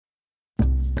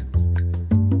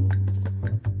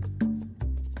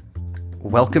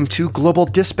Welcome to Global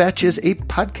Dispatches, a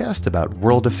podcast about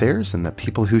world affairs and the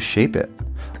people who shape it.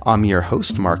 I'm your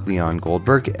host, Mark Leon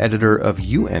Goldberg, editor of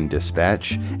UN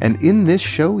Dispatch, and in this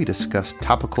show we discuss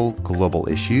topical global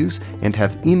issues and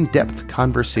have in-depth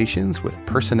conversations with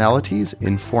personalities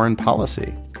in foreign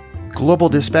policy. Global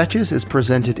Dispatches is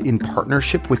presented in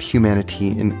partnership with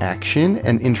Humanity in Action,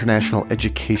 an international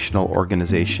educational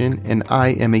organization, and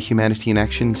I am a Humanity in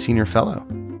Action Senior Fellow.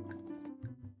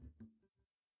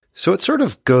 So it sort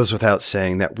of goes without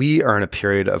saying that we are in a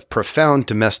period of profound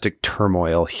domestic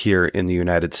turmoil here in the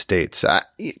United States. I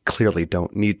clearly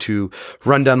don't need to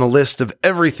run down the list of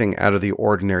everything out of the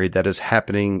ordinary that is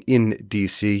happening in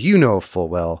D.C. You know full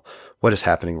well what is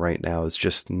happening right now is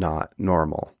just not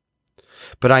normal.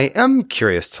 But I am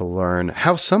curious to learn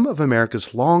how some of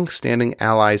America's long-standing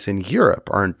allies in Europe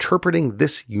are interpreting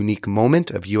this unique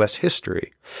moment of U.S.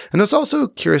 history. And I was also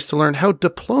curious to learn how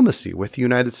diplomacy with the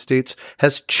United States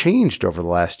has changed over the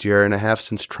last year and a half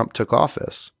since Trump took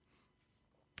office.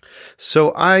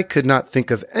 So I could not think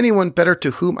of anyone better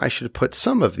to whom I should put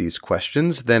some of these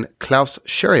questions than Klaus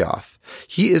Scharioth.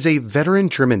 He is a veteran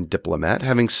German diplomat,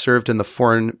 having served in the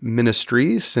foreign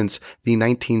ministry since the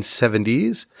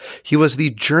 1970s. He was the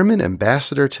German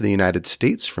ambassador to the United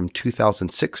States from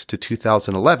 2006 to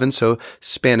 2011, so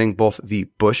spanning both the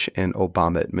Bush and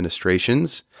Obama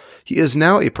administrations. He is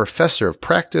now a professor of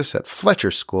practice at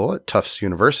Fletcher School at Tufts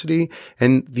University,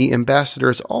 and the ambassador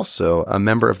is also a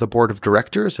member of the board of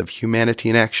directors of Humanity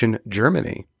in Action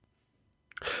Germany.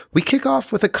 We kick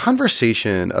off with a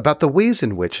conversation about the ways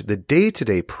in which the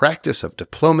day-to-day practice of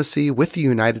diplomacy with the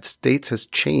United States has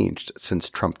changed since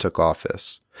Trump took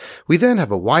office. We then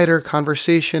have a wider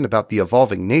conversation about the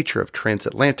evolving nature of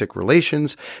transatlantic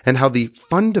relations and how the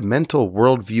fundamental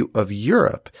worldview of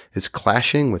Europe is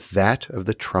clashing with that of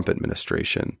the Trump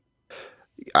administration.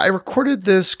 I recorded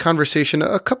this conversation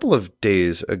a couple of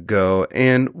days ago,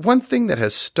 and one thing that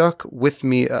has stuck with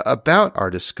me about our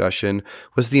discussion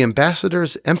was the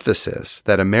ambassador's emphasis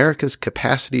that America's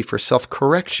capacity for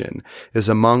self-correction is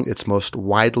among its most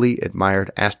widely admired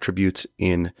attributes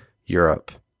in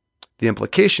Europe. The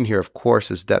implication here, of course,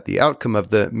 is that the outcome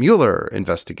of the Mueller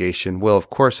investigation will,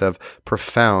 of course, have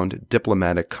profound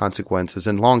diplomatic consequences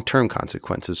and long-term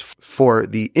consequences for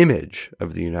the image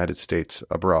of the United States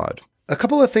abroad. A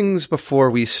couple of things before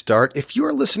we start. If you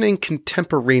are listening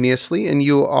contemporaneously and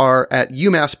you are at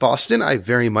UMass Boston, I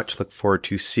very much look forward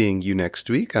to seeing you next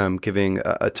week. I'm giving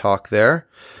a talk there.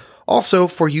 Also,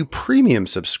 for you premium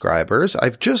subscribers,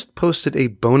 I've just posted a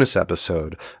bonus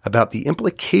episode about the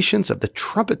implications of the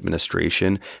Trump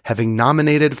administration having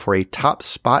nominated for a top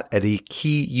spot at a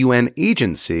key UN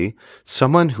agency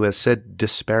someone who has said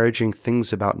disparaging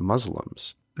things about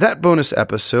Muslims. That bonus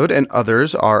episode and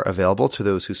others are available to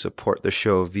those who support the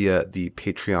show via the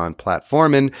Patreon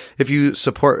platform. And if you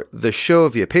support the show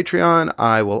via Patreon,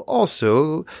 I will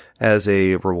also, as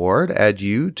a reward, add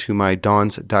you to my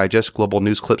Dawn's Digest Global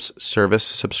News Clips service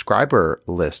subscriber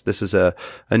list. This is a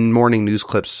morning news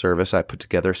clips service I put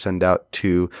together, send out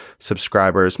to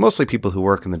subscribers, mostly people who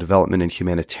work in the development and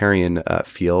humanitarian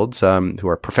fields, who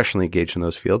are professionally engaged in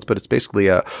those fields. But it's basically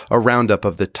a roundup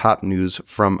of the top news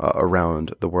from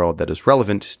around the world that is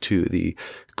relevant to the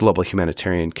global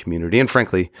humanitarian community and,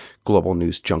 frankly, global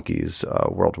news junkies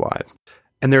worldwide.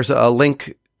 And there's a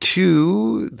link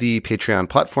to the Patreon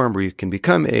platform where you can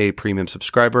become a premium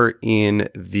subscriber in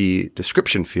the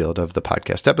description field of the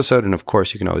podcast episode. And of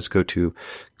course, you can always go to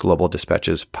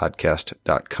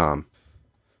globaldispatchespodcast.com.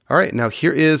 All right, now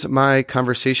here is my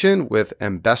conversation with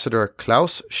Ambassador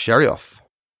Klaus Scharioth.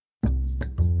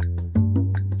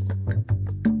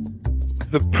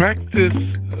 The practice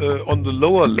on the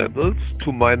lower levels,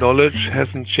 to my knowledge,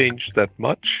 hasn't changed that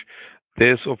much.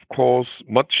 There's, of course,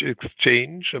 much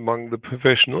exchange among the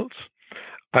professionals.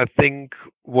 I think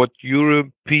what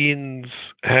Europeans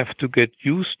have to get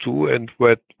used to and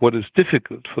what is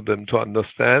difficult for them to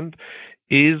understand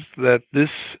is that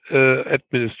this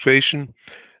administration,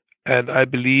 and I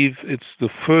believe it's the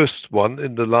first one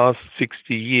in the last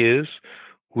 60 years,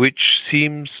 which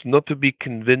seems not to be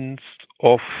convinced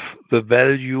of the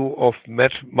value of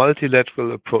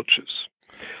multilateral approaches.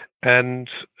 And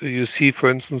you see, for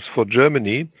instance, for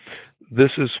Germany,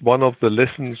 this is one of the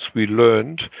lessons we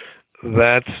learned,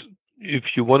 that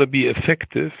if you want to be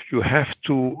effective, you have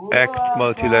to act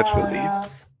multilaterally.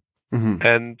 Mm-hmm.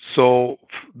 And so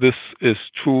this is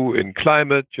true in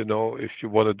climate. You know, if you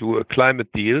want to do a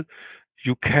climate deal,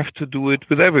 you have to do it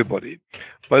with everybody.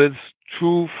 But it's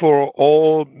true for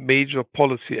all major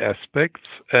policy aspects.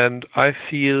 And I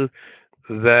feel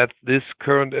that this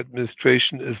current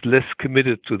administration is less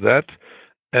committed to that,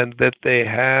 and that they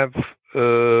have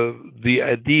the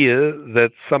idea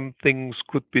that some things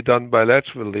could be done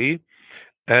bilaterally,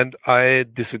 and I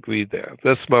disagree there.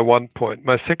 That's my one point.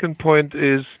 My second point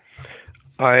is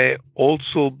I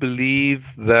also believe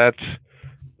that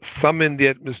some in the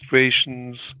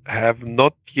administrations have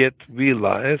not yet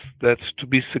realized that to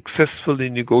be successful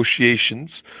in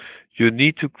negotiations, you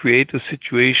need to create a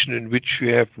situation in which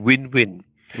you have win-win.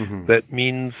 Mm-hmm. That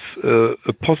means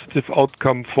a positive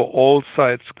outcome for all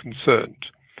sides concerned.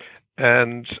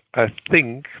 And I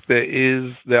think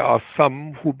there are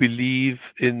some who believe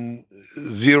in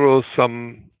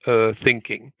zero-sum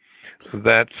thinking,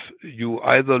 that you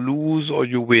either lose or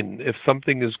you win. If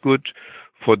something is good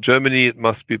for Germany, it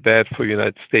must be bad for the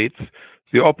United States.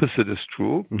 The opposite is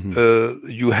true. Mm-hmm.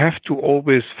 You have to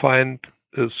always find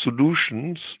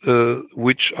solutions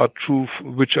which are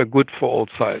good for all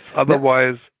sides.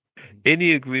 Otherwise,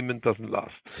 any agreement doesn't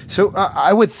last. So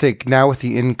I would think now with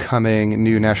the incoming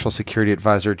new National Security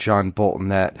Advisor, John Bolton,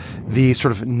 that the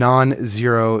sort of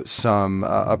non-zero sum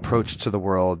approach to the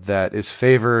world that is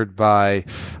favored by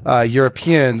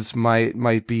Europeans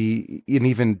might be an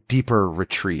even deeper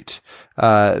retreat.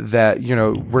 That,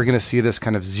 we're going to see this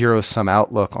kind of zero sum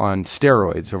outlook on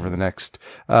steroids over the next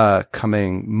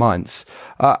coming months.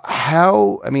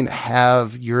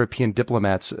 Have European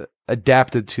diplomats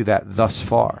adapted to that thus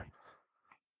far?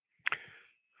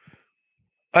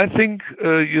 I think,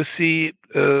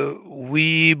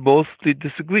 we mostly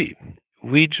disagree.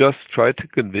 We just try to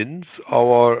convince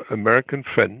our American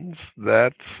friends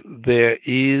that there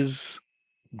is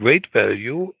great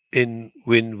value in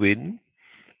win-win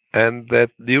and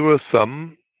that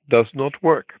zero-sum does not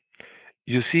work.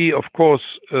 You see, of course,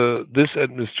 this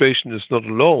administration is not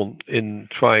alone in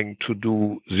trying to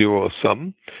do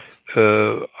zero-sum.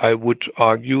 I would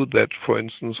argue that, for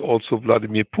instance, also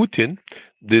Vladimir Putin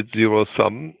did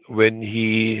zero-sum when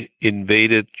he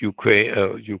invaded Ukraine,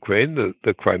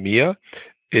 the Crimea,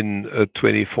 in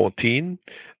 2014,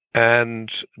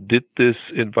 and did this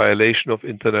in violation of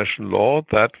international law.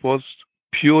 That was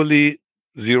purely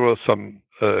zero-sum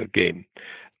game.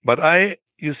 But I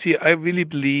really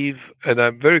believe, and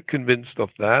I'm very convinced of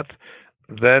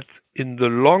that in the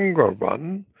longer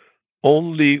run,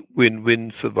 only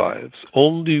win-win survives.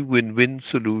 Only win-win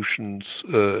solutions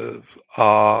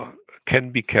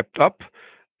can be kept up,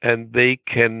 and they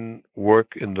can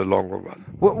work in the longer run.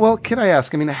 Well, can I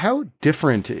ask, how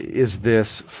different is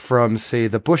this from, say,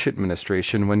 the Bush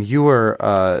administration? When you were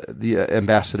the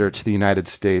ambassador to the United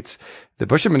States, the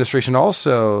Bush administration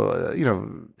also,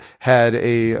 had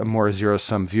a more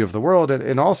zero-sum view of the world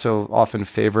and also often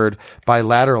favored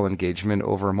bilateral engagement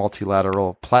over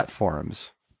multilateral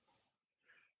platforms.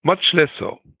 Much less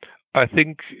so. I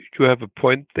think you have a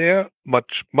point there,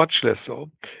 much less so.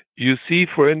 You see,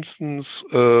 for instance,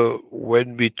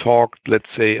 when we talked, let's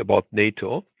say, about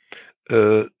NATO,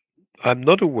 I'm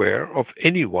not aware of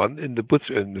anyone in the Bush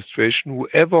administration who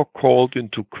ever called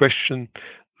into question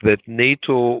that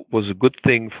NATO was a good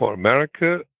thing for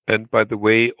America and, by the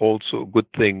way, also a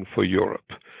good thing for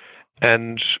Europe.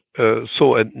 And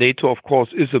NATO, of course,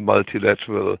 is a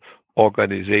multilateral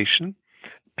organization.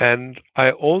 And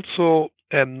I also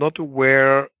am not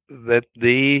aware that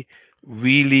they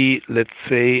really, let's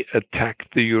say, attack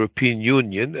the European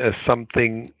Union as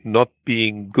something not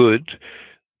being good.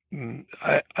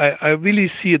 I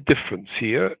really see a difference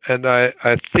here, and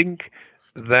I think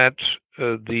that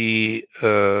the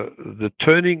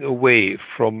turning away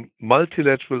from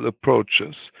multilateral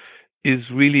approaches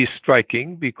is really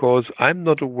striking, because I'm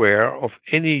not aware of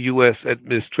any U.S.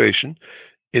 administration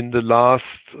in the last,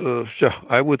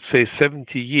 I would say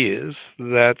 70 years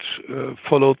that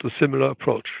followed a similar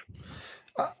approach.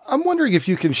 I'm wondering if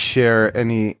you can share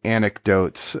any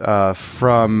anecdotes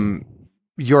from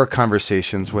your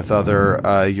conversations with other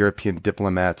European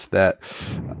diplomats that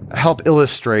help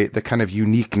illustrate the kind of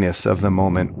uniqueness of the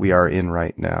moment we are in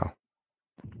right now.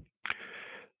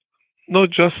 No,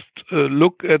 just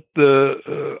look at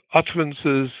the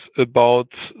utterances about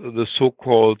the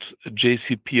so-called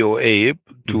JCPOA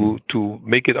to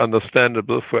make it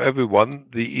understandable for everyone,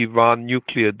 the Iran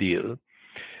nuclear deal.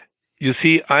 You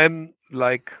see, I'm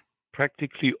like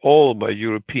practically all my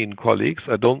European colleagues.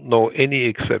 I don't know any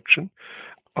exception.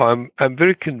 I'm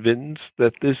very convinced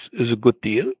that this is a good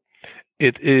deal.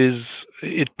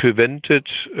 It prevented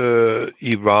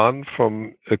Iran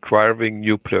from acquiring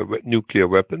nuclear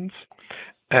weapons,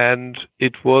 and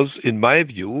it was, in my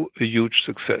view, a huge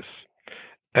success.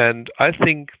 And I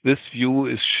think this view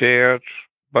is shared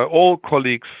by all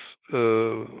colleagues.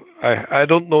 I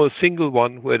don't know a single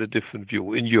one who had a different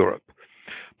view in Europe.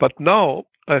 But now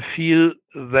I feel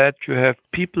that you have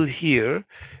people here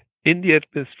in the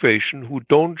administration who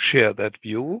don't share that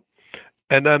view,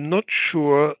 and I'm not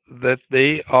sure that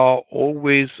they are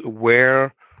always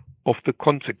aware of the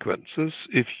consequences.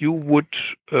 If you would,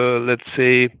 let's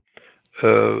say,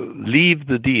 leave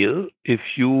the deal, if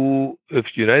the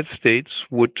United States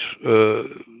would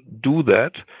do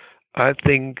that, I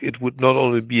think it would not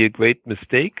only be a great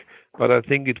mistake, but I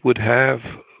think it would have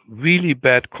really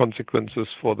bad consequences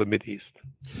for the Mideast.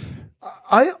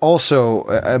 I also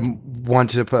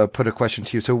want to put a question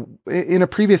to you. So in a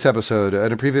previous episode,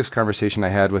 in a previous conversation I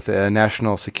had with a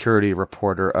national security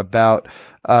reporter about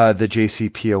the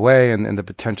JCPOA and the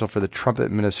potential for the Trump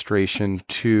administration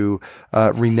to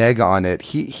renege on it,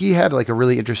 he had like a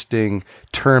really interesting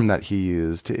term that he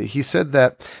used. He said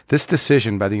that this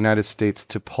decision by the United States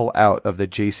to pull out of the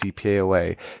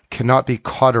JCPOA cannot be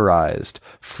cauterized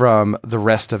from the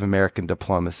rest of American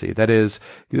diplomacy. That is,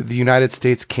 the United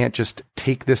States can't just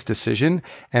take this decision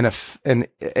and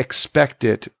expect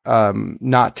it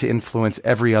not to influence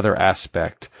every other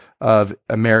aspect of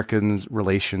Americans'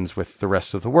 relations with the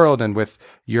rest of the world and with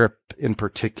Europe in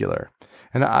particular.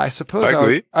 And I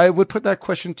suppose I would put that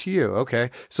question to you. Okay.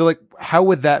 So like, how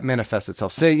would that manifest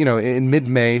itself? Say, in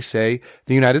mid-May, say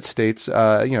the United States,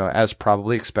 as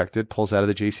probably expected, pulls out of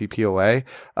the JCPOA.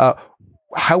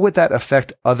 How would that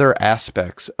affect other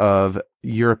aspects of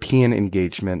European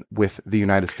engagement with the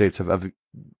United States of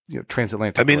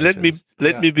transatlantic relations?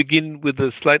 Let me begin with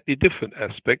a slightly different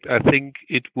aspect. I think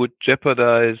it would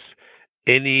jeopardize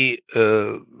any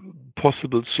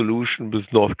possible solution with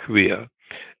North Korea,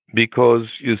 because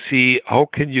you see, how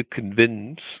can you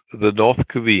convince the North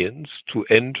Koreans to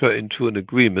enter into an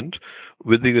agreement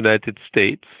with the United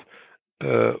States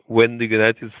when the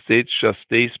United States just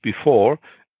days before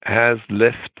has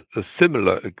left a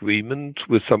similar agreement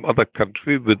with some other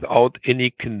country without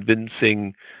any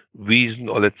convincing reason,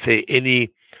 or let's say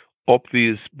any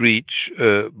obvious breach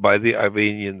by the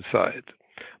Iranian side.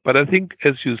 But I think,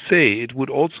 as you say, it would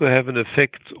also have an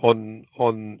effect on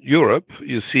Europe.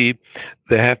 You see,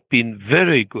 there have been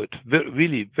very good,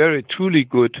 really very truly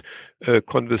good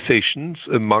conversations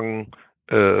among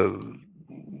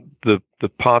the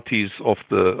parties of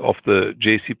the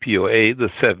JCPOA,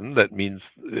 the seven. That means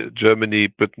Germany,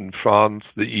 Britain, France,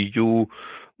 the EU,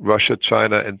 Russia,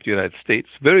 China, and the United States.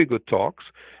 Very good talks.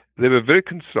 They were very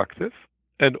constructive,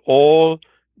 and all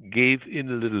gave in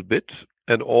a little bit,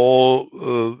 and all,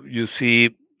 you see,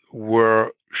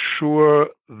 were sure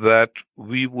that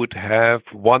we would have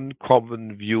one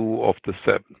common view of the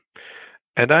seven.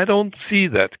 And I don't see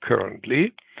that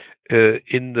currently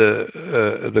in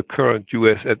the current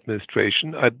U.S.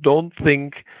 administration. I don't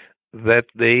think that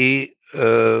they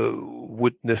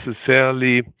would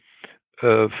necessarily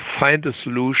find a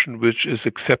solution which is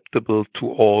acceptable to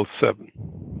all seven.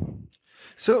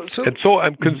 So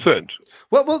I'm concerned.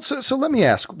 So let me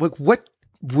ask,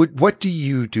 what do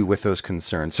you do with those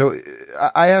concerns? So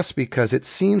I ask because it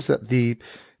seems that the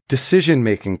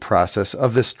decision-making process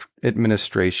of this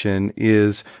administration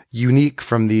is unique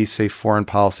from the, say, foreign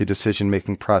policy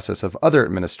decision-making process of other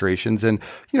administrations. And,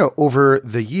 over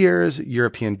the years,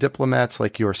 European diplomats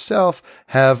like yourself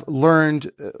have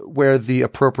learned where the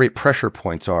appropriate pressure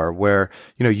points are, where,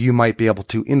 you might be able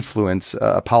to influence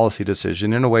a policy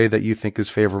decision in a way that you think is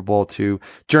favorable to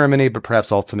Germany, but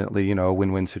perhaps ultimately, a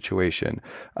win-win situation.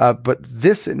 But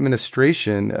this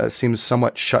administration seems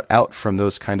somewhat shut out from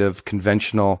those kind of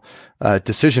conventional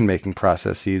decision-making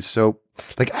processes. So,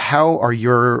 how are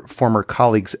your former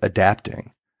colleagues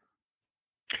adapting?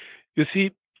 You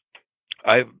see,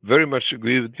 I very much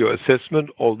agree with your assessment,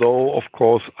 although, of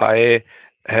course, I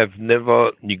have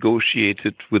never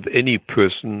negotiated with any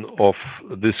person of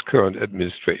this current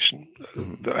administration.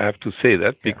 I have to say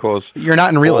that because you're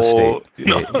not in real estate.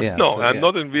 I'm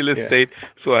not in real estate,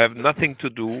 so I have nothing to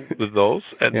do with those,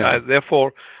 and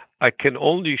therefore I can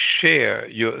only share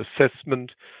your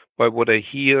assessment by what I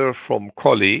hear from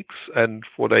colleagues and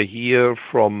what I hear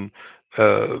from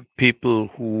people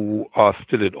who are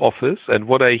still in office. And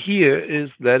what I hear is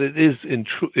that it is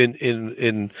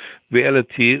in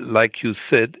reality, like you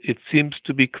said, it seems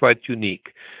to be quite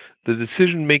unique. The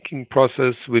decision-making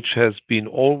process, which has been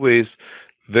always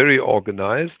very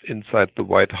organized inside the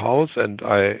White House, and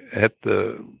I had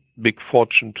the big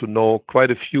fortune to know quite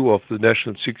a few of the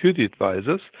national security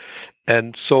advisors,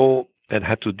 and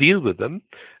had to deal with them.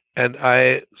 And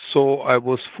I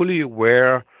was fully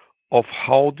aware of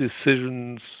how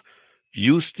decisions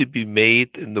used to be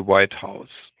made in the White House.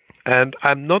 And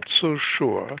I'm not so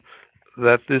sure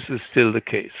that this is still the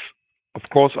case. Of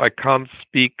course, I can't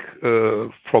speak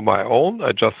from my own.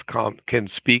 I just can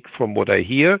speak from what I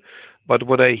hear. But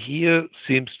what I hear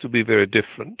seems to be very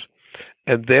different.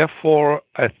 And therefore,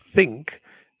 I think,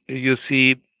 you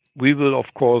see, we will,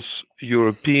 of course,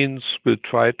 Europeans will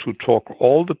try to talk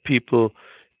all the people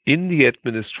in the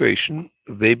administration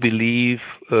they believe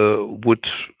would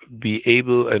be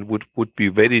able and would be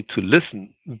ready to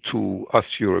listen to us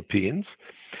Europeans.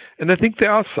 And I think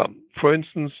there are some. For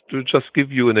instance, to just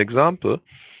give you an example,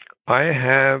 I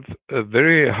have a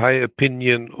very high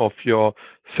opinion of your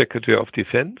Secretary of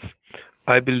Defense.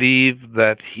 I believe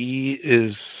that he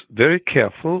is very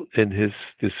careful in his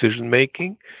decision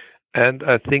making, and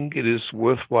I think it is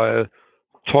worthwhile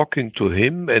talking to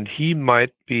him, and he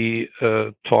might be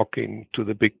talking to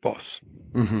the big boss.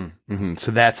 Mm-hmm, mm-hmm.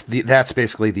 So that's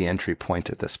basically the entry point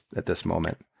at this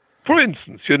moment. For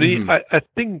instance, I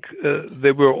think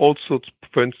there were also,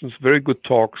 for instance, very good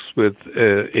talks with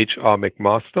H.R.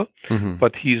 McMaster,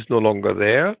 but he's no longer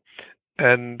there.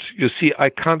 And you see, I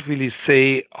can't really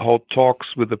say how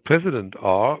talks with the president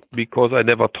are because I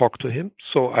never talked to him,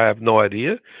 so I have no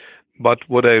idea. But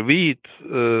what I read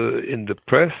in the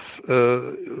press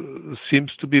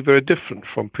seems to be very different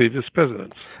from previous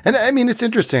presidents. And I mean, it's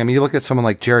interesting. I mean, you look at someone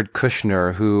like Jared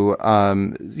Kushner, who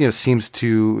seems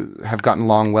to have gotten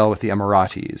along well with the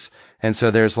Emiratis, and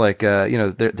so there's like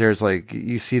there's like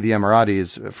you see the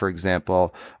Emiratis, for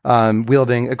example,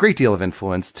 wielding a great deal of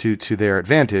influence to their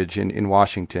advantage in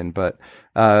Washington, but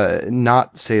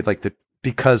not say like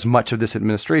because much of this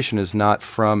administration is not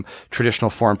from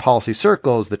traditional foreign policy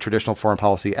circles, the traditional foreign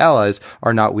policy allies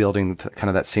are not wielding kind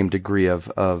of that same degree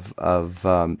of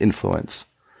influence.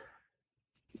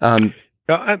 I'm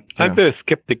very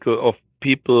skeptical of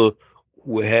people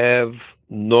who have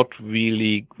not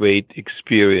really great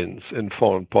experience in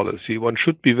foreign policy. One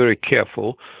should be very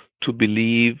careful to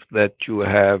believe that you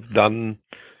have done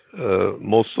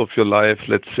most of your life,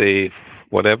 let's say,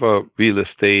 whatever real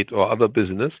estate or other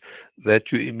business,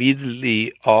 that you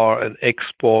immediately are an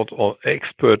expert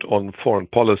on foreign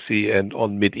policy and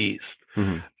on Mideast.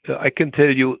 Mm-hmm. I can tell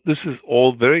you this is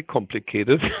all very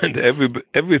complicated and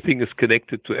everything is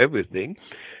connected to everything.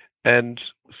 And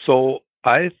so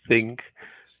I think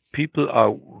people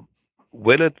are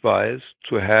well advised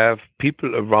to have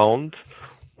people around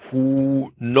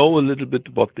who know a little bit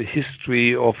about the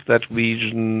history of that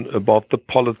region, about the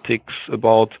politics,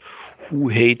 about who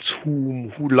hates whom,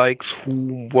 who likes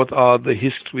whom, what are the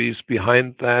histories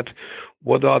behind that,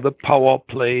 what are the power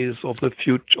plays of the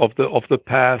future, of the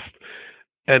past.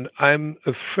 And I'm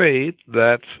afraid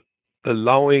that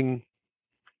allowing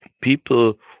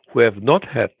people who have not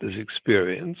had this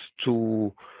experience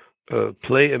to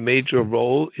play a major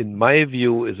role, in my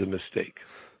view, is a mistake.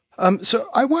 So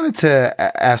I wanted to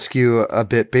ask you a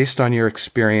bit based on your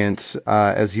experience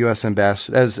as U.S.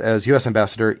 ambassador, as U.S.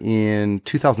 ambassador in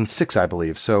 2006, I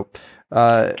believe. So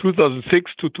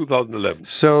 2006 to 2011.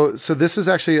 So this is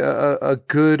actually a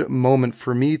good moment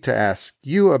for me to ask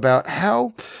you about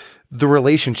how the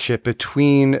relationship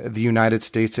between the United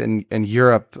States and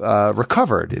Europe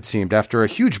recovered, it seemed, after a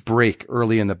huge break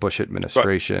early in the Bush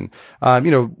administration. Right.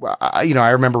 I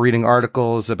remember reading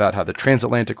articles about how the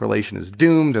transatlantic relation is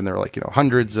doomed, and there were like,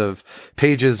 hundreds of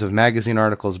pages of magazine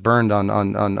articles burned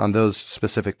on those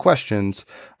specific questions,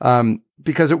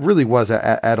 because it really was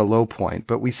at a low point.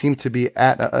 But we seem to be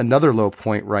at another low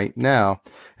point right now.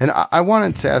 And I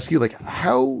wanted to ask you, like,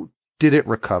 how did it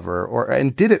recover,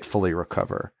 and did it fully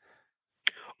recover?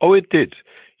 Oh, it did.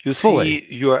 You see,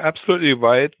 you are absolutely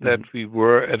right that we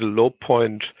were at a low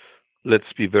point.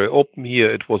 Let's be very open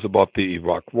here. It was about the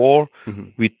Iraq War. Mm-hmm.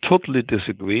 We totally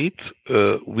disagreed.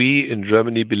 We in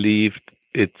Germany believed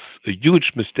it's a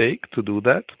huge mistake to do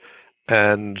that.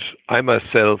 And I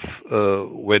myself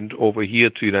went over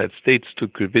here to the United States to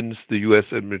convince the U.S.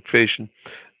 administration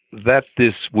that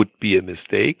this would be a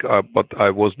mistake, but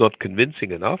I was not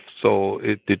convincing enough, so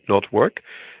it did not work.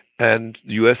 And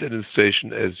the U.S.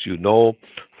 administration, as you know,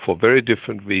 for very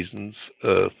different reasons,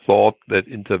 thought that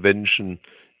intervention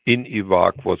in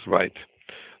Iraq was right.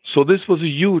 So this was a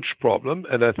huge problem,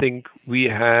 and I think we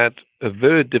had a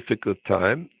very difficult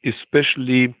time,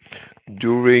 especially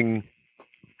during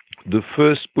the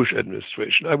first Bush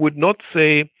administration. I would not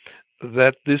say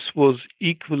that this was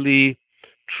equally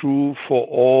true for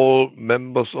all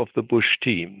members of the Bush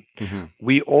team. Mm-hmm.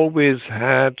 We always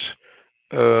had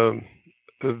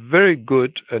a very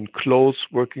good and close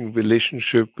working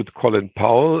relationship with Colin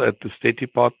Powell at the State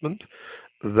Department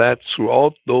that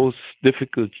throughout those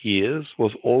difficult years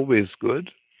was always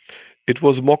good. It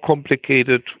was more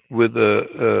complicated with the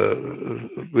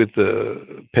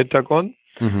Pentagon.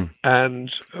 Mm-hmm.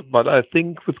 But I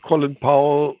think with Colin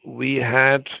Powell, we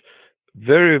had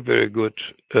very, very good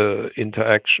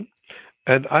interaction.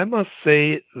 And I must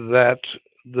say that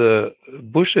the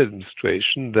Bush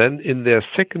administration, then in their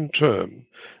second term,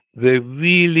 they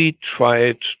really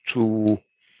tried to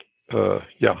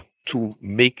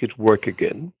make it work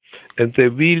again, and they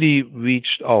really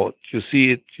reached out. You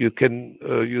see it.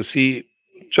 You see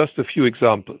just a few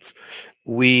examples.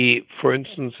 We, for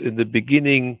instance, in the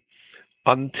beginning,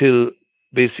 until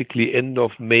basically end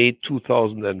of May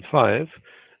 2005,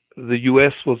 the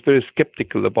US was very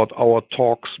skeptical about our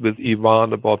talks with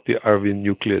Iran about the Iran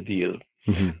nuclear deal.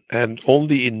 Mm-hmm. And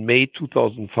only in May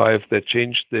 2005 they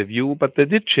changed their view, but they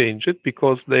did change it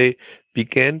because they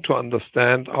began to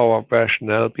understand our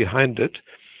rationale behind it.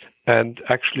 And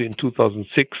actually in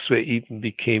 2006 they even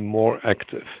became more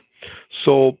active.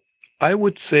 So I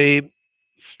would say,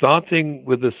 starting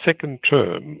with the second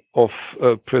term of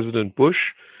President Bush,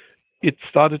 it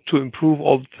started to improve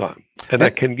all the time. And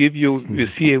I can give you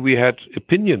see, we had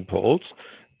opinion polls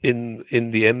in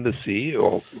the embassy,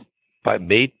 or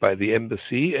made by the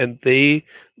embassy, and they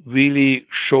really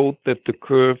showed that the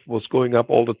curve was going up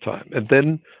all the time. And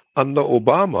then under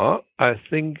Obama, I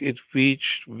think it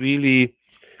reached really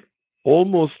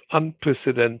almost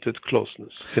unprecedented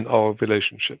closeness in our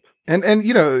relationship. And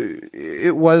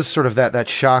it was sort of that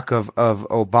shock of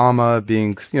Obama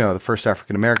being, the first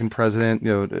African American president,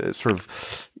 sort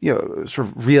of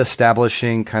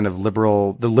reestablishing kind of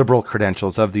the liberal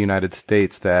credentials of the United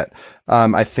States that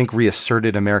I think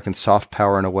reasserted American soft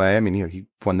power in a way. I mean, he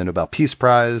won the Nobel Peace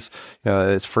Prize,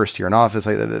 his first year in office,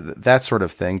 like that sort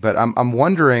of thing. But I'm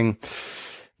wondering,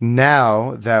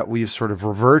 now that we've sort of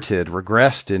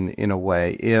regressed in a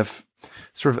way, if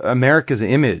sort of America's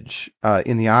image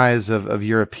in the eyes of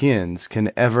Europeans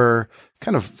can ever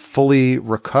kind of fully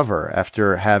recover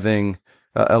after having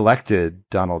elected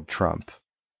Donald Trump.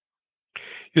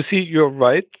 You see, you're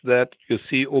right that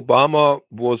Obama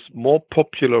was more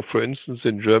popular, for instance,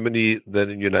 in Germany than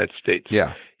in the United States.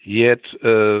 Yeah. He had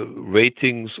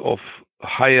ratings of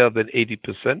higher than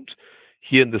 80%.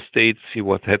 Here in the States, he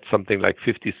had something like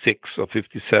 56 or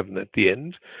 57 at the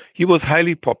end. He was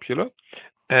highly popular.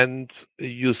 And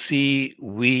you see,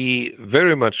 we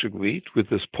very much agreed with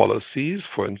his policies,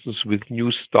 for instance, with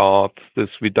New START, this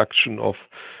reduction of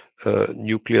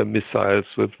nuclear missiles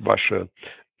with Russia,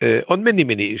 on many,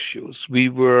 many issues. We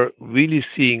were really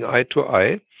seeing eye to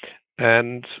eye.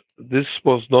 And this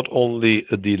was not only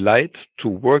a delight to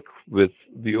work with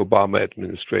the Obama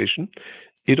administration,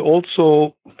 it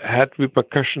also had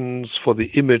repercussions for the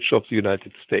image of the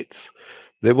United States.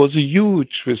 There was a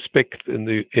huge respect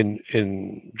in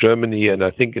Germany, and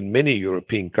I think in many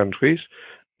European countries,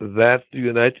 that the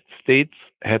United States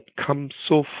had come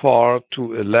so far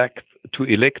to elect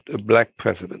a black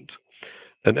president,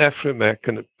 an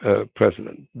Afro-American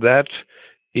president. That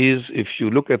is, if you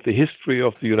look at the history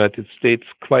of the United States,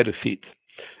 quite a feat.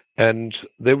 And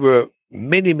there were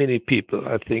many, many people,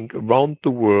 I think, around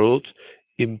the world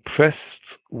impressed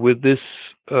with this,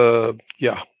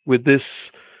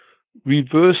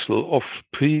 reversal of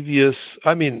previous,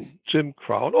 Jim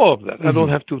Crow, all of that. Mm-hmm. I don't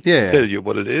have to tell you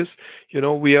what it is.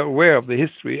 We are aware of the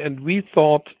history, and we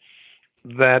thought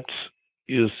that,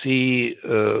 the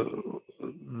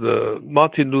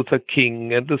Martin Luther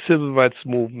King and the Civil Rights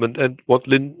Movement and what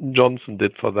Lyndon Johnson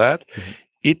did for that, mm-hmm.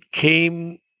 It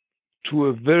came to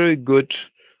a very good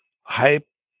hype,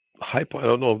 I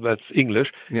don't know if that's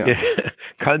English,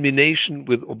 culmination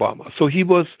with Obama. So he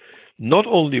was not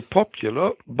only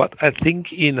popular, but I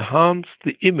think enhanced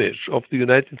the image of the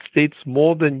United States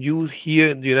more than you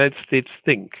here in the United States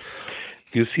think.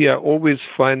 You see, I always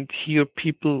find here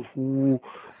people who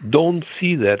don't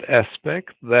see that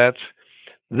aspect, that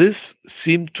this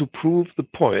seemed to prove the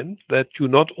point that you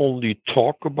not only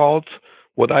talk about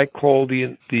what I call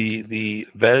the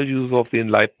values of the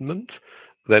Enlightenment,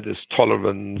 that is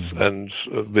tolerance and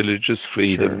religious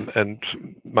freedom and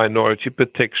minority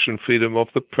protection, freedom of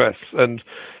the press and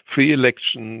free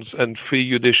elections and free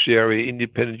judiciary,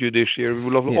 independent judiciary,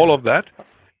 all of that.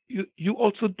 You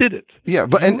also did it. Yeah,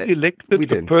 but you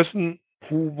elected a person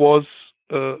who was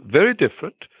very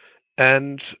different,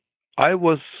 and I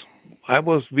was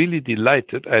really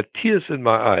delighted. I had tears in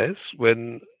my eyes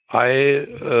when I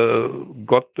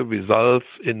got the results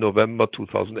in November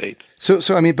 2008. So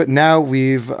but now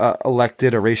we've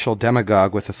elected a racial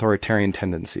demagogue with authoritarian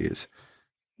tendencies.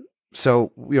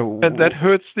 So and that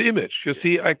hurts the image. You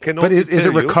see, I cannot. But is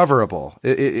it recoverable?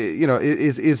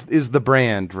 Is the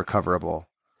brand recoverable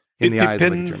in the eyes of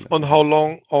German? It depends on how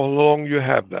long you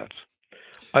have that.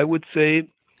 I would say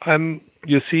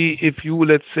You see, if you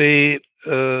let's say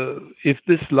if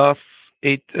this lasts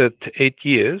 8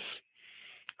 years.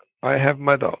 I have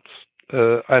my doubts.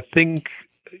 I think,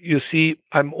 you see,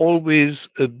 I'm always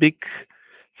a big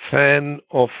fan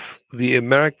of the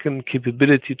American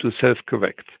capability to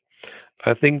self-correct.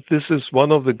 I think this is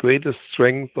one of the greatest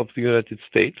strengths of the United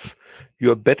States.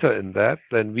 You're better in that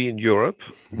than we in Europe.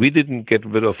 We didn't get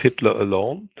rid of Hitler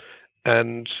alone.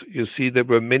 And you see, there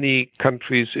were many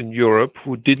countries in Europe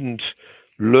who didn't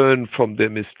learn from their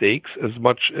mistakes as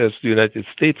much as the United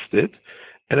States did.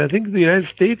 And I think the United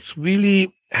States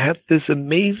really had this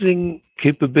amazing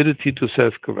capability to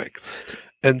self-correct.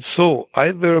 And so I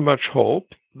very much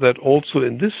hope that also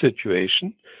in this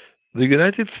situation, the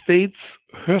United States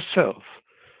herself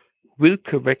will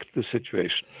correct the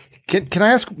situation. Can I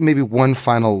ask maybe one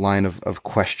final line of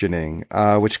questioning,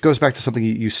 which goes back to something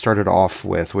you started off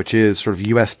with, which is sort of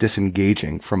U.S.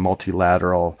 disengaging from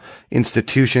multilateral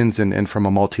institutions and from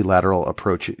a multilateral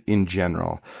approach in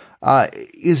general.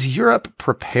 Is Europe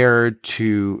prepared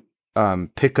to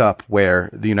pick up where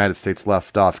the United States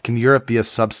left off? Can Europe be a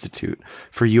substitute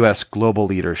for U.S. global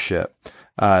leadership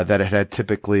that it had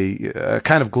typically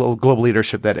kind of global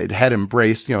leadership that it had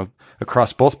embraced,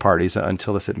 across both parties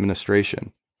until this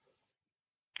administration?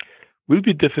 Will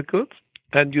be difficult,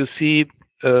 and you see,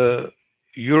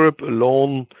 Europe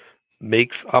alone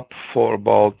makes up for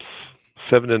about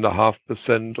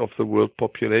 7.5% of the world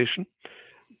population.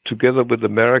 Together with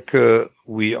America,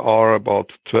 we are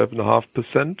about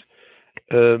 12.5%.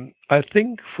 I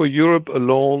think for Europe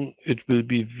alone, it will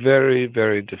be very,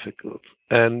 very difficult.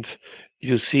 And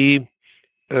you see,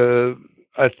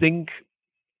 I think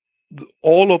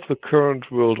all of the current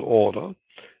world order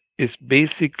is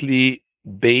basically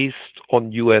based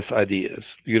on US ideas.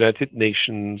 The United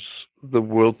Nations, the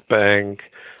World Bank,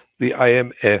 the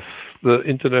IMF, the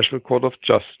International Court of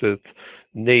Justice,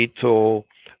 NATO,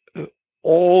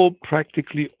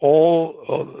 practically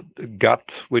all,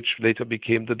 GATT, which later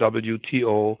became the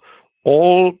WTO,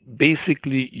 all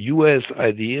basically US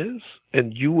ideas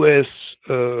and US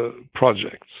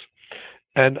projects.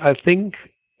 And I think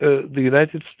the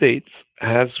United States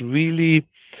has really,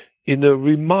 in a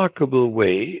remarkable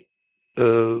way,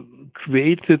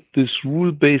 created this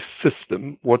rule-based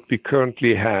system, what we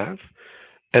currently have.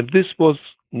 And this was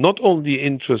not only the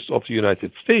interest of the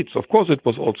United States, of course it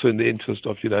was also in the interest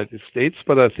of the United States,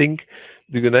 but I think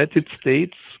the United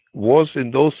States was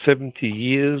in those 70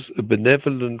 years a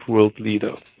benevolent world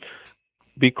leader,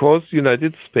 because the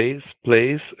United States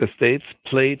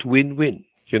played win-win.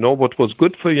 What was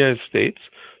good for the United States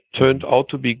turned out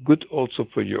to be good also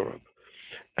for Europe.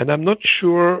 And I'm not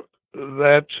sure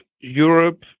that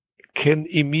Europe can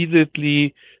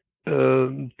immediately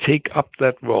take up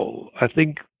that role. I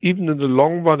think even in the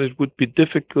long run, it would be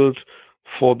difficult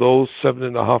for those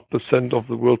 7.5% of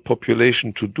the world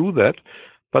population to do that.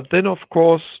 But then, of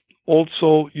course,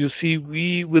 also, you see,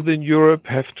 we within Europe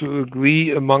have to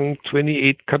agree among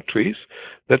 28 countries.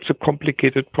 That's a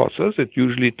complicated process. It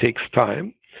usually takes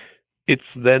time.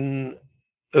 It's then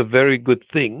a very good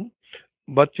thing.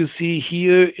 But you see,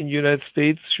 here in the United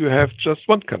States, you have just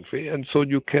one country, and so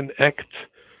you can act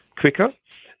quicker.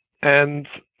 And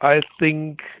I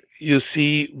think, you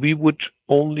see, we would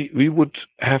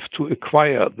have to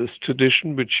acquire this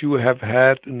tradition which you have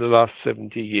had in the last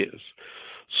 70 years.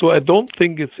 So I don't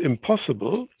think it's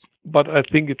impossible, but I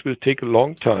think it will take a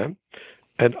long time.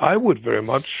 And I would very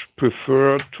much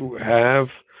prefer to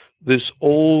have this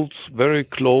old, very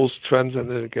close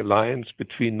transatlantic alliance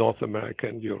between North America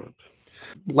and Europe.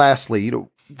 Lastly,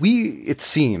 we, it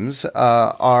seems,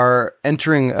 are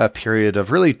entering a period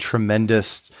of really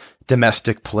tremendous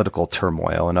domestic political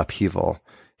turmoil and upheaval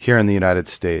here in the United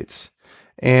States.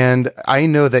 And I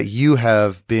know that you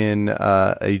have been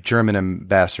a German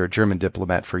ambassador, a German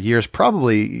diplomat for years,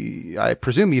 probably, I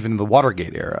presume, even in the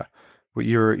Watergate era. I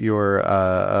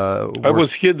was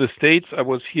here in the States. I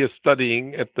was here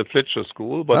studying at the Fletcher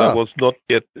school, but I was not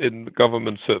yet in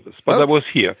government service. But I was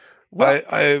here. Well,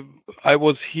 I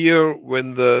was here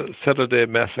when the Saturday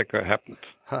massacre happened.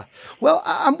 Huh. Well,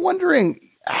 I'm wondering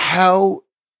how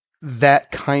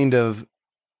that kind of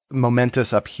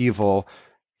momentous upheaval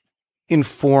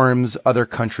informs other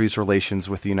countries' relations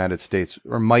with the United States,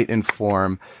 or might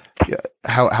inform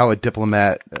how a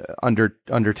diplomat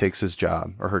undertakes his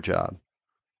job or her job.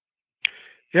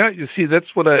 Yeah, you see,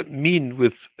 that's what I mean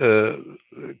with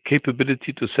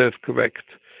capability to self-correct.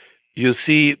 You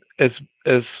see,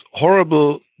 as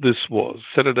horrible this was,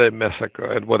 Saturday massacre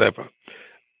and whatever,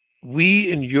 we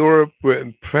in Europe were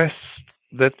impressed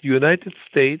that the United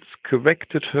States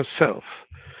corrected herself,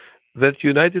 that the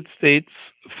United States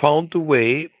found a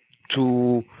way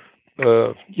to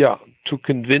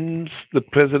convince the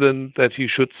president that he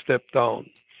should step down,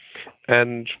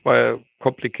 and by a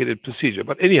complicated procedure.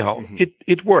 But anyhow,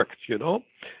 it worked,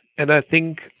 And I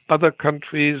think other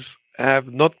countries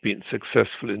have not been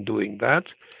successful in doing that.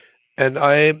 And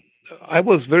I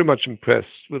was very much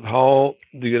impressed with how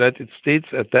the United States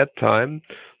at that time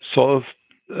solved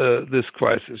this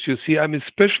crisis. You see, I'm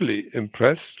especially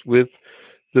impressed with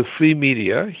the free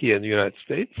media here in the United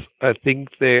States. I think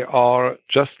they are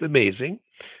just amazing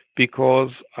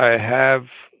because I have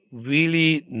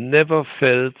really never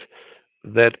felt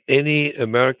that any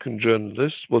American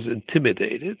journalist was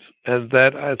intimidated, and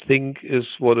that, I think, is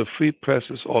what a free press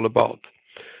is all about.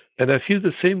 And I feel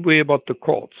the same way about the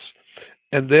courts.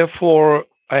 And therefore,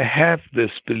 I have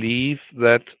this belief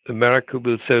that America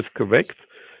will self-correct,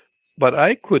 but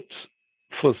I could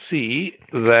foresee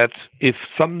that if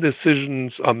some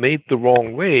decisions are made the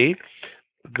wrong way,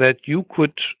 that you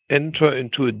could enter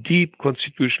into a deep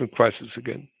constitutional crisis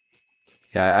again.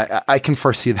 Yeah, I can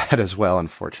foresee that as well,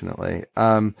 unfortunately.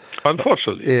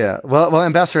 Unfortunately. Yeah. Well,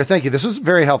 Ambassador, thank you. This was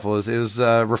very helpful. It was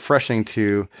refreshing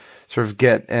to sort of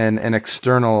get an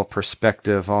external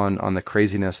perspective on the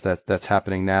craziness that's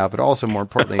happening now, but also more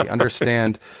importantly,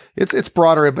 understand it's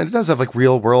broader, but it does have like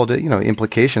real world,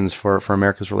 implications for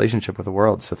America's relationship with the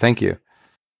world. So thank you.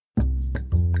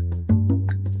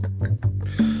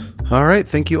 All right.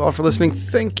 Thank you all for listening.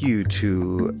 Thank you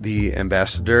to the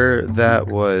ambassador. That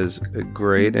was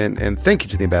great. And thank you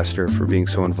to the ambassador for being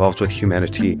so involved with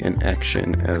Humanity in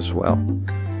Action as well.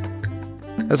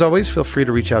 As always, feel free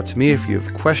to reach out to me if you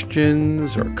have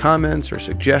questions or comments or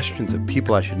suggestions of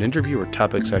people I should interview or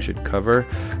topics I should cover.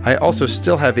 I also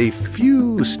still have a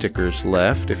few stickers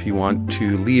left. If you want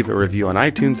to leave a review on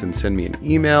iTunes and send me an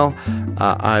email,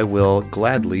 I will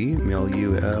gladly mail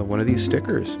you one of these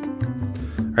stickers.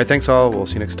 All right, thanks all. We'll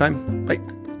see you next time. Bye.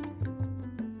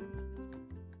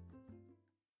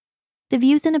 The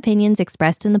views and opinions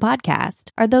expressed in the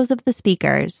podcast are those of the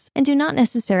speakers and do not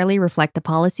necessarily reflect the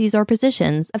policies or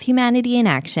positions of Humanity in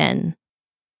Action.